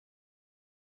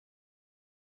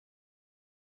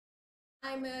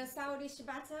I'm Saori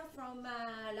Shibata from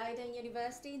Leiden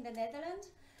University in the Netherlands.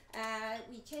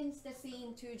 We changed the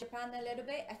scene to Japan a little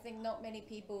bit. I think not many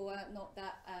people are not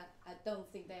that, I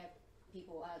don't think that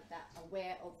people are that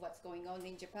aware of what's going on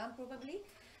in Japan probably.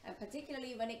 And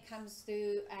particularly when it comes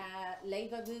to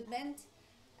labor movement,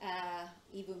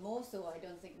 even more so, I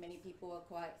don't think many people are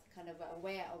quite kind of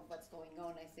aware of what's going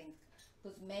on, I think,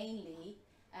 because mainly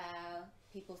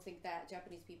people think that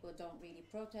Japanese people don't really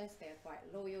protest, they're quite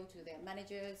loyal to their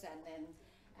managers, and then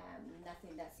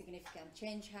nothing that significant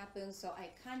change happens. So I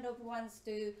kind of want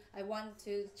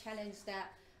to challenge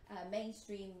that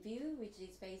mainstream view, which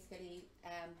is basically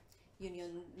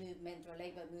union movement or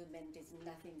labor movement is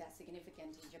nothing that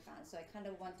significant in Japan. So I kind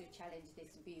of want to challenge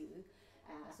this view.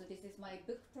 So this is my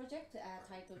book project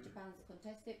titled Japan's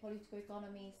Contested Political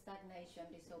Economy, Stagnation,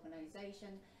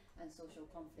 Disorganisation and Social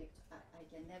Conflict. I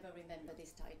can never remember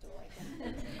this title.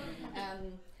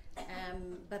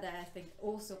 But I think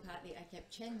also partly I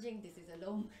kept changing. This is a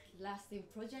long-lasting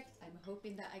project. I'm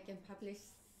hoping that I can publish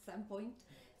some point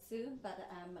soon, but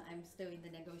I'm still in the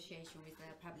negotiation with the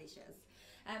publishers.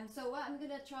 So what I'm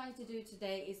going to try to do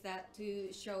today is that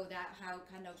to show that how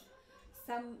kind of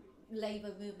some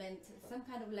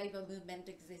kind of labor movement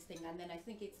existing, and then I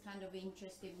think it's kind of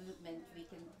interesting movement we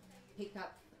can pick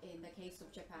up in the case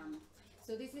of Japan.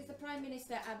 So this is the Prime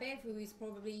Minister Abe, who is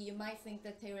probably, you might think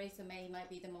that Theresa May might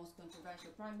be the most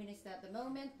controversial Prime Minister at the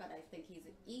moment, but I think he's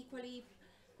an equally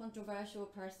controversial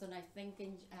person. I think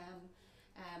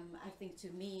to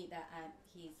me that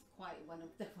he's quite one of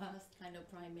the worst kind of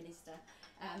Prime Minister.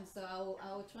 So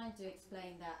I'll try to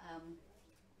explain that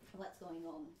what's going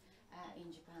on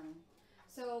in Japan.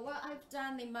 So what I've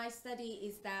done in my study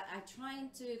is that I'm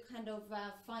trying to kind of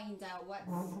find out what's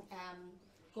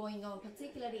going on,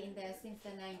 particularly in there since the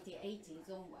 1980s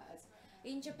onwards.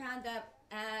 In Japan,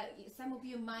 some of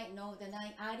you might know the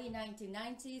early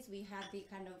 1990s, we had the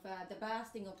kind of the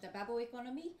bursting of the bubble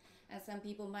economy, and some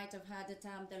people might have heard the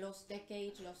term the lost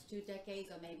decade, lost 2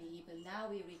 decades, or maybe even now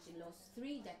we're reaching lost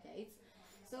 3 decades.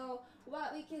 So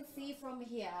what we can see from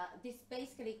here, this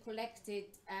basically collected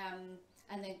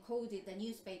and then coded the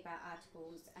newspaper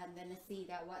articles, and then see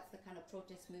that what's the kind of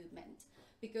protest movement.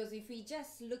 Because if we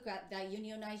just look at the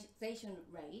unionization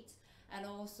rate and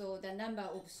also the number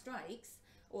of strikes,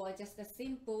 or just a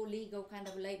simple legal kind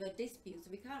of labor disputes,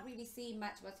 we can't really see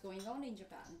much what's going on in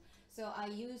Japan. So I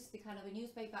used the kind of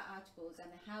newspaper articles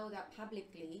and how that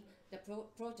publicly the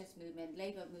protest movement,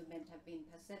 labor movement have been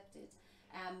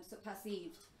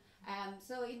perceived.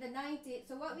 So in the 90s,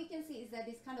 so what we can see is that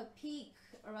this kind of peak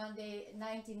around the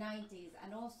 1990s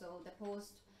and also the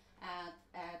post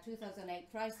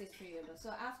 2008 crisis period. So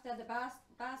after the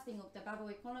bursting of the bubble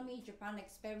economy, Japan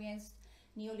experienced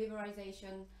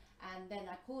neoliberalization, and then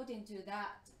according to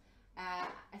that,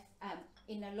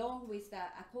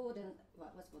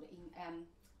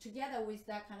 together with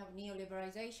that kind of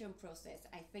neoliberalization process,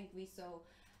 I think we saw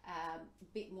a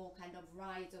bit more kind of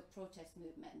rise of protest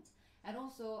movement. And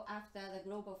also after the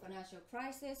global financial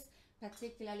crisis,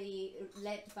 particularly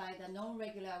led by the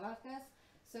non-regular workers.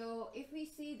 So if we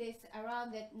see this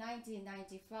around the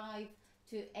 1995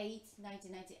 to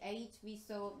 1998, we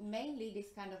saw mainly this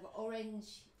kind of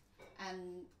orange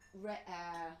and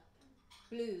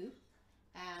blue.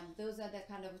 Those are the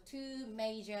kind of 2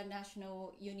 major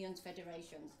national unions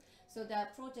federations. So the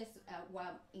protests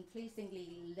were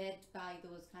increasingly led by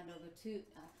those kind of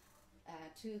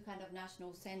two kind of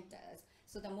national centers.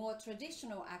 So the more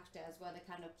traditional actors were the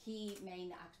kind of key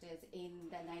main actors in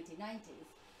the 1990s.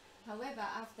 However,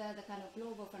 after the kind of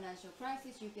global financial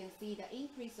crisis, you can see the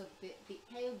increase of the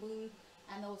pale blue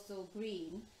and also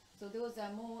green. So those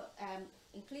are more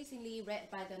increasingly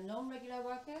read by the non-regular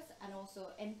workers and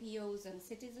also NPOs and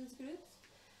citizens groups.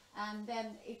 And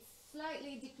then it's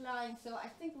slightly declined. So I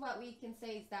think what we can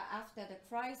say is that after the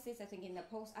crisis, I think in the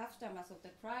aftermath of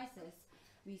the crisis,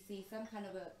 we see some kind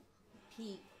of a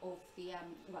peak of the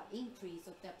increase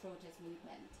of the protest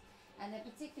movement. And then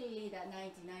particularly the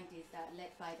 1990s that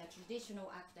led by the traditional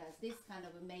actors, this kind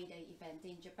of a May Day event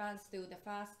in Japan, still the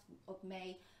 1st of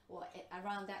May, or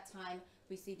around that time,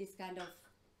 we see this kind of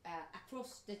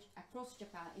across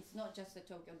Japan. It's not just the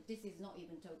Tokyo, this is not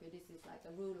even Tokyo, this is like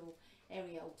a rural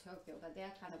area of Tokyo, but there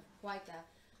are kind of quite a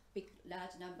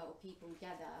large number of people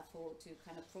gather to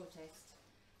kind of protest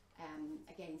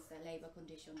against the labor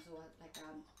conditions, or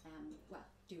like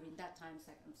during that time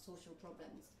social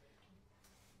problems.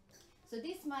 So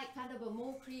this might kind of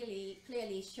more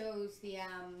clearly shows the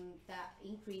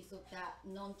increase of that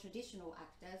non-traditional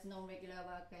actors, non-regular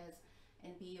workers,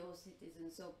 NPO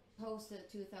citizens. So post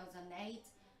 2008,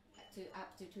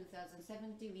 up to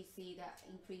 2070, we see that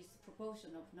increased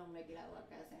proportion of non-regular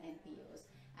workers and NPOs,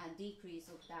 and decrease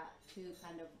of that to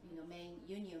kind of main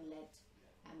union-led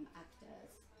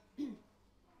actors.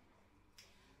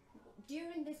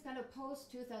 During this kind of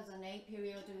post-2008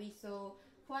 period, we saw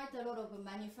quite a lot of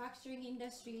manufacturing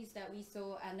industries that we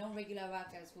saw non-regular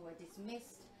workers who were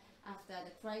dismissed after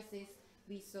the crisis.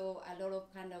 We saw a lot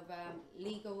of kind of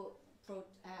legal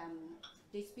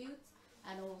disputes,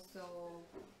 and also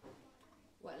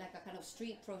like a kind of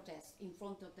street protest in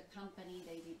front of the company.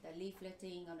 They did the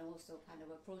leafleting and also kind of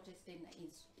a protesting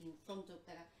in front of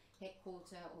the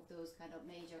headquarters of those kind of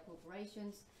major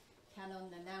corporations.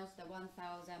 Canon announced the 1,000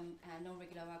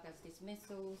 non-regular workers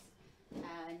dismissals.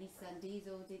 Nissan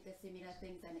Diesel did the similar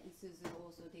things, and Isuzu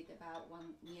also did about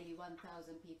nearly 1,000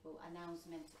 people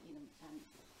announcement.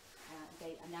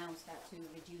 They announced that to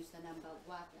reduce the number of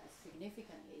workers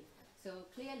significantly. So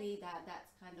clearly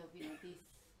that's kind of this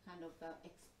kind of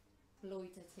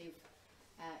exploitative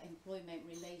employment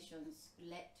relations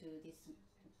led to this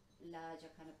larger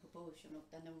kind of proportion of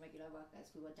the non-regular workers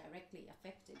who were directly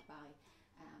affected by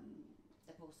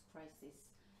the post-crisis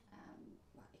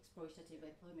exploitative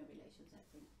employment relations, I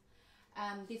think.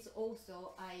 This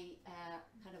also, I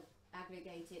kind of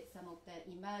aggregated some of the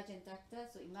emergent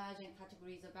actors, so emergent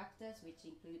categories of actors, which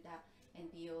include the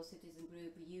NPO, citizen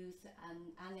group, youth,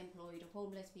 and unemployed,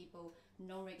 homeless people,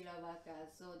 non-regular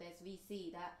workers. So we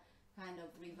see that kind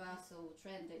of reversal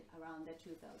trend around the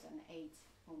 2008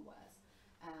 onwards.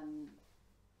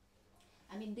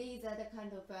 I mean, these are the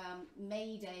kind of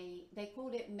Mayday, they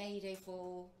called it Mayday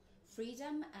for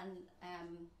freedom and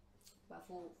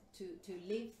to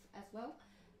live as well.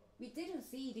 We didn't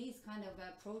see these kind of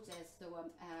protests or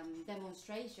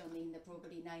demonstration in the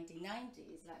probably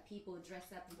 1990s, like people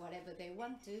dress up whatever they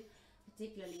want to,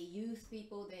 particularly youth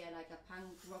people. They are like a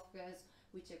punk rockers,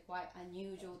 which are quite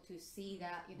unusual to see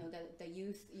that, the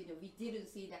youth, we didn't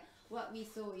see that. What we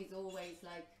saw is always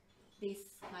like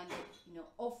this kind of,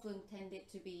 often tended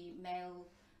to be male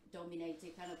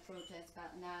dominated kind of protests,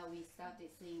 but now we started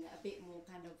seeing a bit more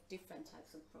kind of different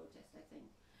types of protests, I think.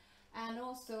 And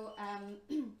also,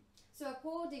 so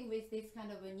according with this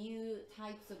kind of a new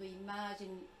types of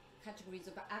emerging categories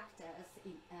of actors,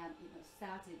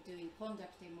 started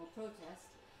conducting more protests.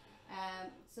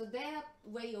 So their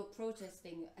way of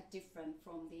protesting are different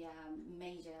from the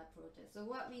major protests. So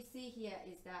what we see here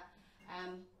is that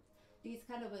these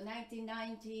kind of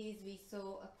 1990s, we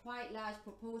saw a quite large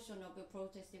proportion of the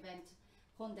protest event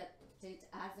conducted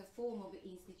as a form of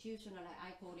institutional,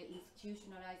 I call it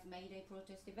institutionalized Mayday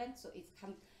protest event. So it's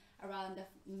come around the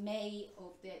May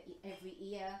of every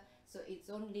year. So it's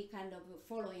only kind of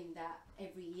following that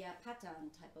every year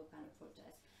pattern type of kind of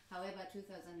protest. However,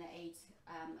 2008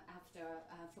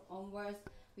 onwards,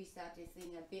 we started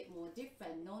seeing a bit more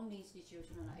different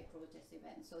non-institutionalized protest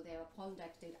events. So they are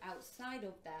conducted outside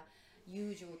of the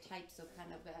usual types of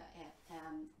kind of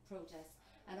protests.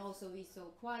 And also we saw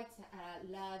quite a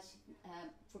large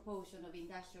proportion of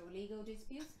industrial legal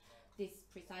disputes. This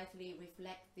precisely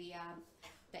reflects the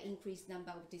increased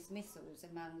number of dismissals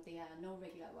among the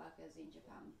non-regular workers in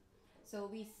Japan. So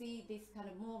we see this kind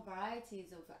of more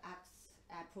varieties of acts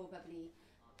probably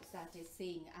started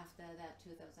seeing after the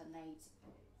 2008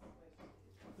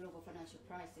 global financial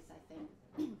crisis, I think.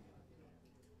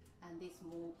 And this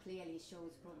more clearly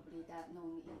shows probably that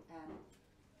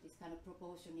this kind of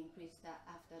proportion increased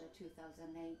after the 2008.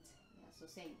 Yeah, so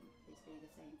basically the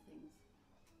same things.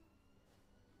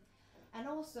 And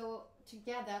also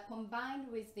together,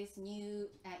 combined with this new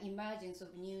emergence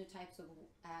of new types of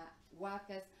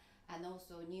workers, and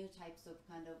also new types of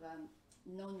kind of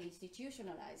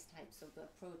non-institutionalized types of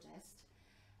protest,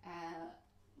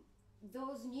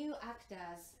 those new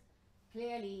actors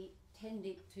clearly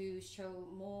tended to show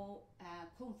more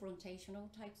confrontational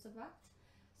types of acts.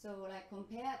 So like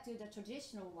compared to the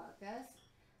traditional workers,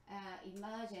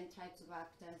 emergent types of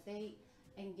actors, they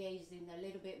engaged in a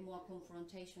little bit more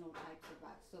confrontational types of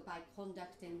acts. So by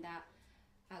conducting that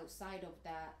outside of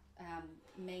the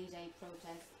Mayday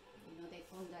protest, they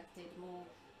conducted more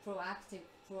proactive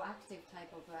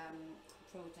type of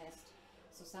protest.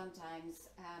 So sometimes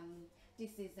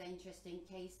this is an interesting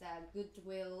case,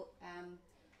 Goodwill,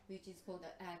 which is called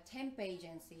a temp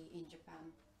agency in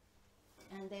Japan,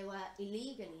 and they were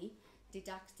illegally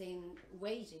deducting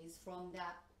wages from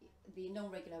the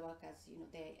non-regular workers,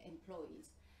 their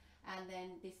employees. And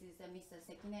then this is Mr.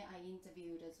 Sekine I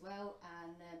interviewed as well,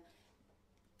 and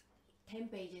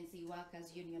temp agency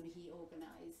workers union he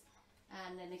organized.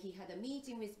 And then he had a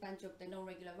meeting with a bunch of the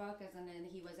non-regular workers, and then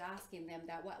he was asking them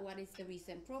that what is the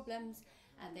recent problems,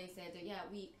 and they said, yeah,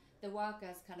 the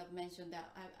workers kind of mentioned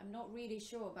that I'm not really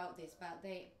sure about this, but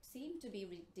they seem to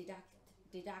be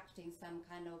deducting some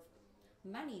kind of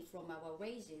money from our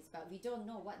wages, but we don't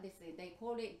know what this is. They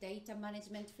call it data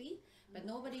management fee, but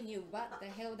nobody knew what the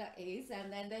hell that is.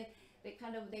 And then they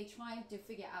trying to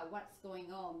figure out what's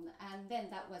going on, and then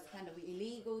that was kind of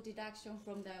illegal deduction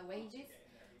from their wages.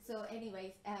 So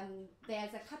anyways,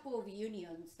 there's a couple of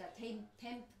unions that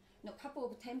couple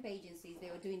of temp agencies, they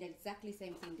were doing exactly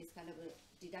same thing, this kind of a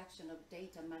deduction of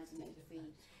data management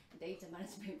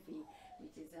fee,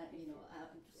 which is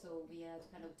so weird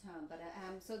kind of term, but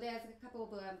so there's a couple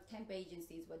of temp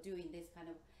agencies were doing this kind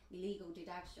of illegal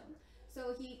deduction.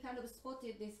 So he kind of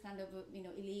spotted this kind of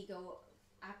illegal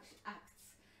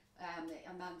acts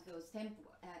among those temp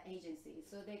agencies.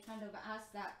 So they kind of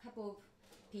asked that couple of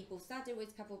people, started with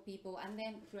a couple of people, and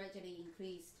then gradually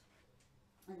increased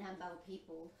a number of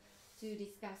people to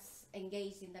discuss,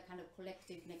 engage in the kind of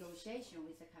collective negotiation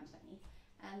with the company.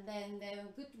 And then the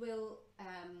Goodwill,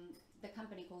 the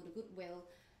company called Goodwill,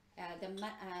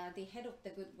 the head of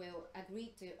the Goodwill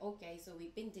agreed to, okay, so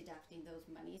we've been deducting those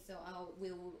money, so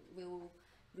we'll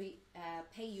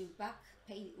pay you back,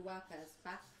 pay workers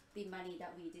back the money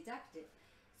that we deducted.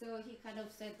 So he kind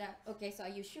of said that, okay, so are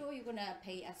you sure you're gonna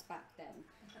pay us back then?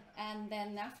 And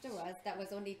then afterwards, that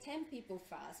was only 10 people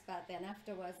first, but then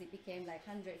afterwards it became like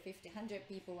 100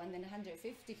 people, and then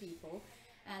 150 people.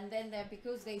 And then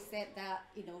because they said that,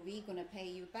 we're gonna pay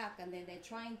you back, and then they're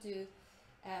trying to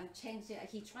change it.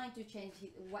 He trying to change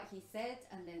what he said,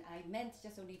 and then I meant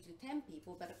just only to 10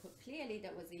 people, but clearly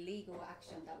that was illegal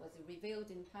action that was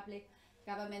revealed in public.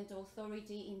 Government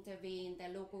authority intervened, the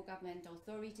local government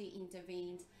authority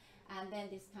intervened, and then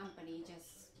this company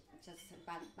just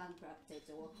bankrupted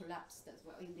or collapsed as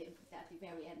well at the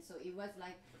very end. So it was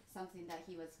like something that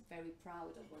he was very proud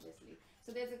of, obviously.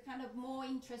 So there's a kind of more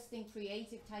interesting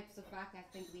creative types of work I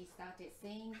think we started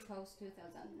seeing post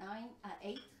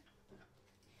 2008.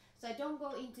 So I don't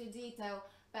go into detail,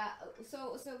 but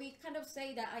so we kind of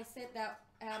say that I said that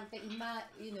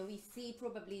we see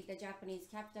probably the Japanese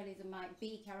capitalism might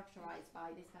be characterized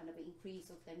by this kind of increase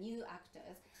of the new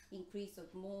actors, increase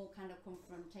of more kind of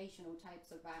confrontational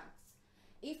types of acts.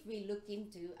 If we look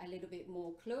into a little bit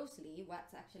more closely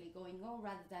what's actually going on,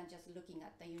 rather than just looking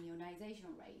at the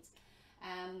unionization rates.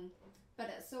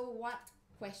 So what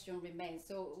question remains?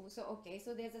 So okay,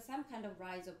 so there's some kind of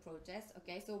rise of protest.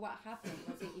 Okay, so what happened?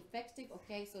 Was it effective?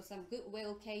 Okay, so some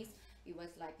Goodwill case, it was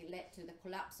like it led to the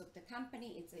collapse of the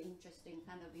company. It's an interesting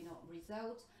kind of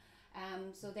result.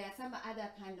 So there are some other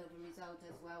kind of result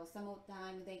as well. Some of the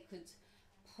time they could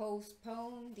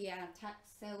postpone the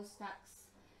sales tax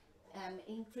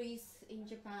increase in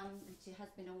Japan, which has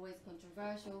been always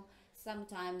controversial.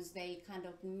 Sometimes they kind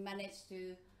of manage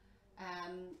to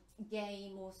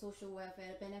gain more social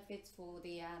welfare benefits for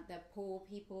the poor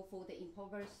people, for the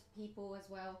impoverished people as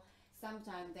well.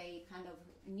 Sometimes they kind of,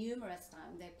 numerous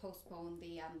times, they postpone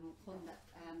the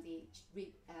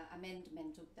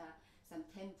amendment of some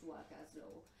temp workers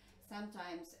law.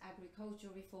 Sometimes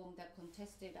agricultural reform, the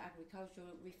contested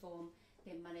agricultural reform,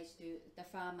 the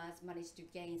farmers manage to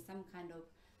gain some kind of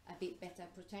a bit better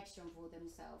protection for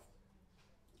themselves.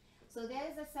 So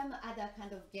there's some other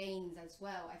kind of gains as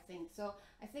well, I think. So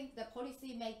I think the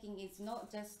policy making is not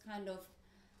just kind of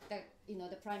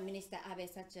the Prime Minister Abe,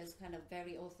 such as kind of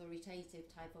very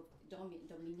authoritative type of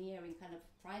domineering kind of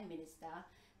Prime Minister.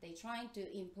 They're trying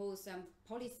to impose some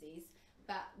policies,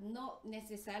 but not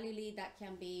necessarily that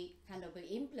can be kind of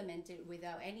implemented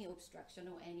without any obstruction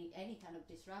or any kind of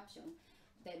disruption.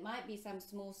 There might be some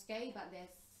small scale, but there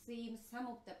seems some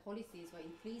of the policies were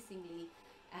increasingly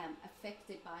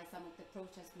affected by some of the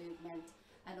protest movement,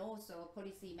 and also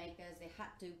policymakers, they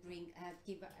had to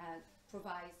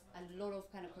provide a lot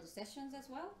of kind of concessions as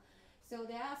well. So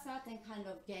there are certain kind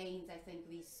of gains I think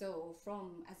we saw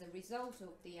as a result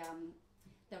of the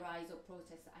rise of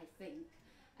protests, I think.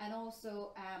 And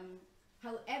also,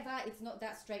 however, it's not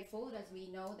that straightforward, as we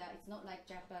know that it's not like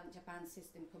Japan's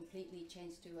system completely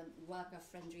changed to a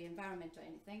worker-friendly environment or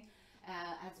anything.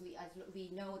 As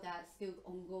we know that still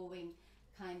ongoing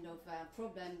kind of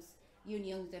problems.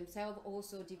 Unions themselves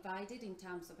also divided in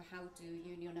terms of how to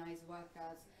unionize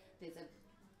workers. There's a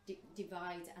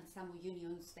divide, and some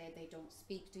unions they don't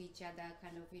speak to each other,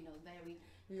 kind of very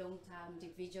long-term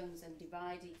divisions and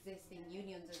divide existing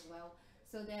unions as well.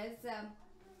 So there's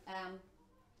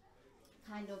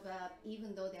kind of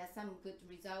even though there are some good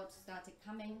results started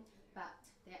coming, but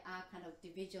there are kind of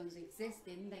divisions exist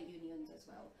in the unions as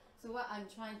well. So what I'm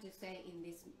trying to say in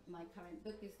my current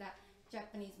book is that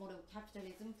Japanese model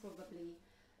capitalism probably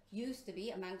used to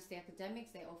be amongst the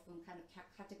academics, they often kind of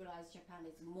categorize Japan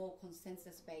as more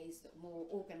consensus based, more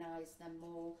organized, and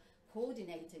more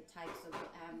coordinated types of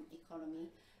economy,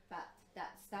 but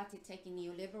that started taking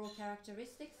neoliberal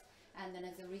characteristics, and then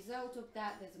as a result of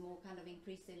that, there's a more kind of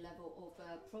increasing level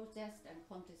of protest and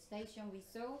contestation we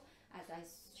saw, as I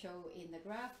show in the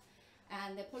graph.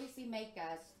 And the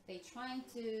policymakers, they're trying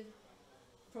to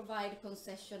provide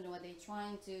concession, or they're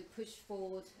trying to push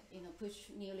forward, push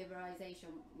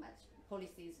neoliberalization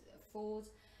policies forward,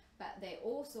 but they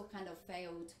also kind of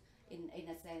failed in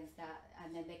a sense that,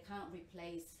 and then they can't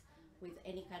replace with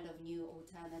any kind of new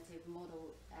alternative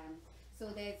model. So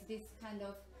there's this kind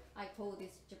of, I call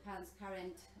this Japan's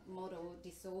current model,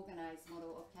 disorganized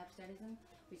model of capitalism,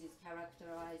 which is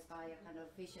characterized by a kind of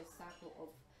vicious cycle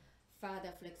of further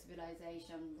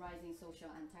flexibilization, rising social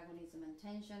antagonism and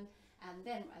tension, and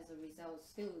then as a result,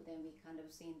 still then we kind of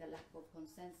seen the lack of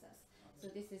consensus. So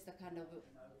this is the kind of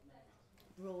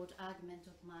broad argument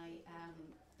of my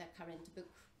the current book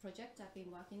project I've been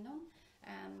working on.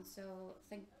 So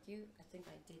thank you. I think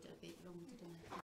I did a bit long, didn't I?